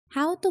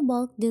How to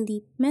bulk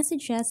delete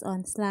messages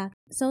on Slack.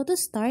 So to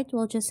start,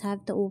 we'll just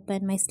have to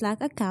open my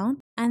Slack account,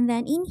 and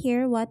then in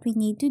here what we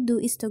need to do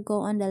is to go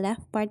on the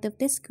left part of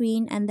the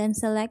screen and then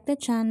select the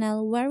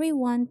channel where we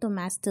want to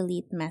mass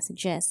delete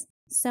messages.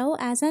 So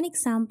as an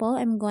example,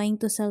 I'm going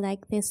to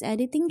select this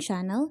editing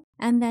channel,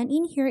 and then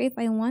in here if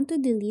I want to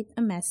delete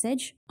a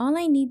message, all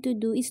I need to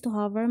do is to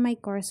hover my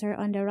cursor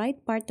on the right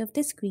part of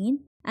the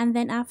screen, and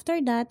then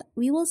after that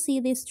we will see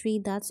this three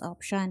dots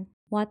option.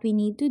 What we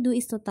need to do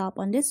is to tap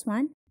on this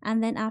one,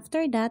 and then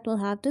after that we'll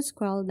have to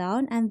scroll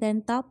down and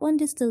then tap on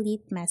this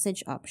delete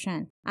message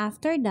option.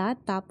 After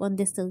that, tap on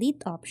this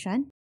delete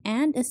option,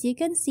 and as you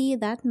can see,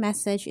 that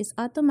message is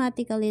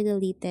automatically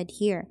deleted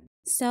here.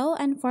 So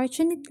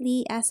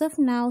unfortunately, as of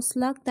now,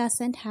 Slack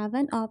doesn't have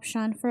an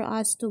option for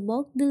us to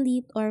bulk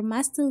delete or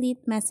mass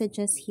delete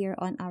messages here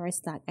on our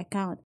Slack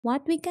account.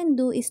 What we can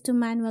do is to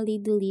manually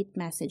delete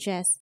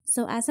messages.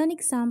 So as an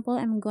example,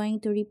 I'm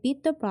going to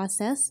repeat the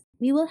process.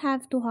 We will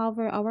have to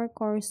hover our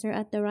cursor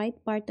at the right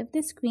part of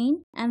the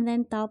screen and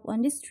then tap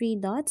on these three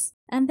dots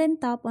and then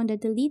tap on the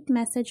delete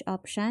message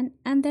option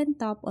and then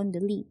tap on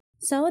delete.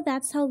 So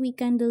that's how we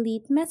can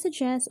delete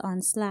messages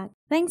on Slack.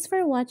 Thanks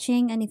for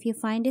watching, and if you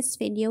find this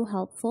video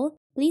helpful,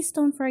 please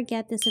don't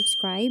forget to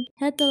subscribe,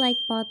 hit the like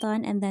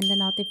button and then the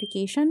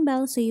notification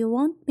bell so you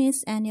won't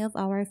miss any of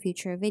our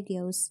future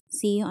videos.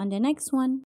 See you on the next one.